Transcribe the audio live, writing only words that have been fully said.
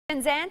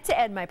VinZant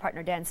and my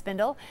partner Dan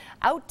Spindle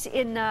out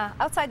in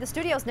outside the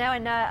studios now.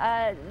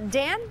 And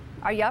Dan,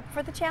 are you up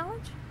for the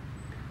challenge?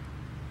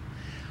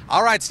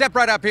 All right, step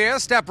right up here.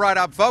 Step right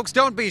up, folks.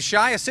 Don't be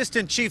shy.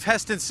 Assistant Chief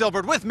Heston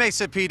Silbert with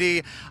Mesa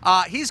PD.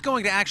 He's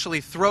going to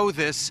actually throw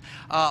this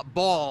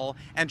ball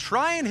and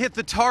try and hit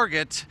the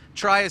target.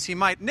 Try as he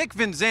might. Nick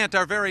VinZant,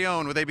 our very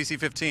own with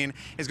ABC15,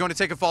 is going to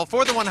take a fall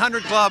for the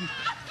 100 Club.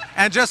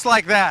 And just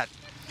like that,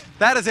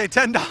 that is a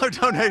 $10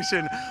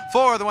 donation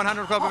for the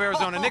 100 Club of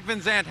Arizona. Nick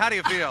VinZant, how do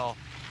you feel?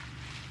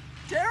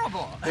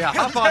 Terrible. Yeah,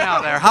 hop on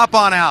out there. Hop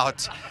on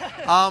out.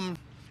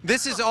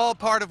 This is all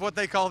part of what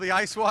they call the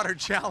Ice Water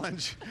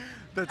Challenge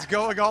that's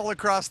going all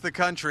across the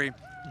country.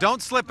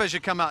 Don't slip as you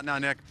come out now,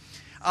 Nick.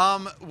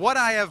 What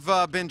I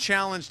have been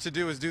challenged to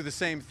do is do the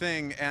same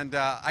thing, and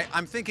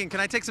I'm thinking,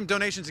 can I take some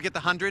donations to get the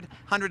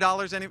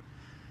 $100? Any?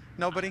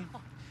 Nobody?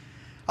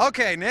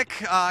 Okay, Nick,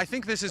 I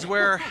think this is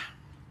where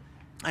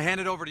I hand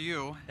it over to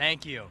you.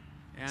 Thank you.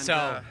 And,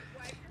 so,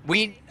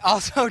 we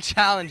also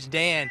challenged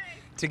Dan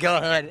to go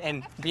ahead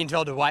and being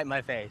told to wipe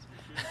my face.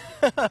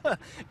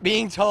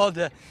 Being told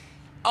to,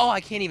 oh,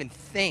 I can't even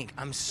think.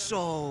 I'm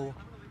so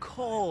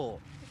cold.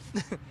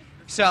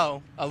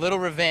 So, a little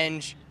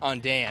revenge on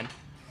Dan.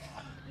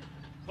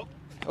 Oh.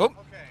 Okay.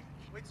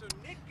 Wait, so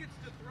Nick gets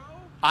to throw?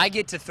 I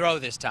get to throw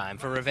this time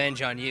for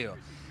revenge on you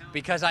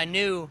because I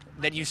knew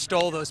that you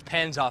stole those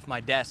pens off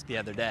my desk the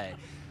other day.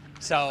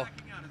 So,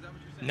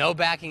 no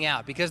backing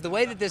out, because the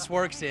way that this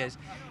works is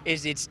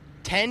it's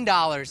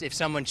 $10 if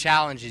someone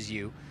challenges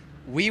you.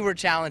 We were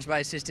challenged by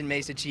Assistant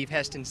Mesa Chief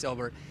Heston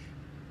Silbert.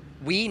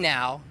 We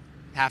now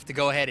have to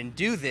go ahead and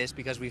do this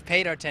because we've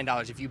paid our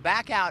 $10. If you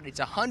back out, it's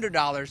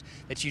 $100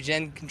 that you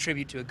then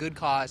contribute to a good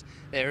cause,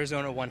 the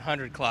Arizona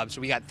 100 Club.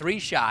 So we got 3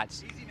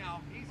 shots. Easy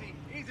now,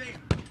 easy.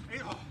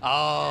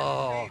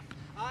 Oh.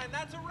 And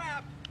that's a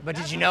wrap. But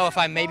did you know if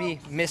I maybe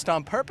missed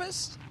on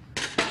purpose?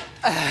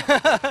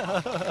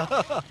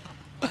 How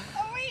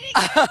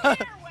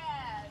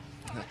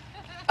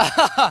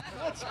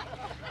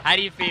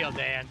do you feel,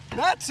 Dan?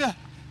 That's a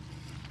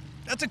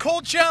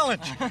cold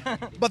challenge.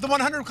 But the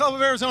 100 Club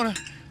of Arizona,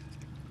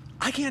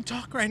 I can't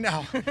talk right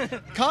now.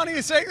 Connie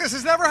is saying this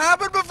has never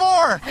happened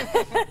before.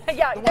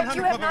 Yeah, The that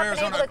you 100 have Club of not been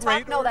Arizona, able to talk.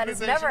 great No, that has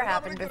never organization.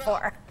 happened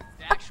before.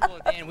 Actual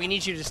Dan, we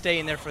need you to stay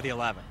in there for the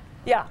 11.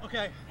 Yeah.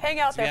 Okay. Hang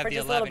out So we there have for the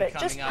just a little 11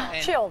 bit. Just coming up.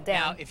 And chill, Dan.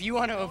 Now, if you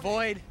want to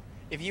avoid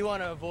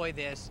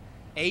this,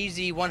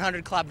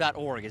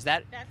 az100club.org. Is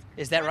that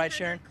right,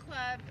 Sharon?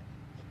 Club,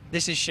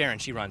 This is Sharon.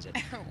 She runs it.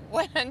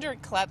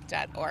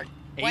 100club.org.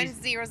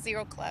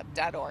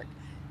 100club.org.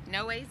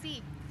 No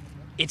AZ.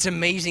 It's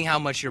amazing how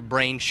much your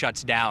brain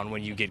shuts down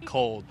when you get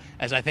cold,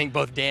 as I think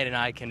both Dan and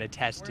I can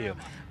attest to.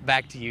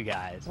 Back to you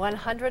guys.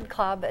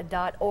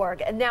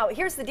 100club.org. And now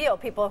here's the deal,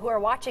 people who are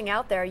watching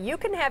out there. You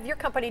can have your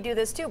company do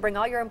this too. Bring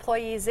all your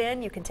employees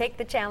in. You can take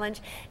the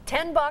challenge.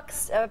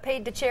 $10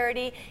 paid to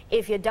charity.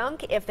 If you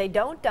dunk, if they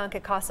don't dunk,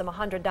 it costs them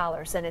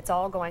 $100. And it's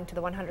all going to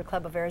the 100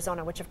 Club of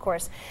Arizona, which of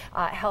course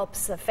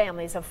helps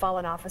families of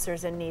fallen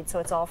officers in need. So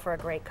it's all for a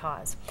great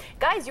cause.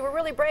 Guys, you were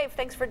really brave.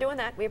 Thanks for doing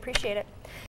that. We appreciate it.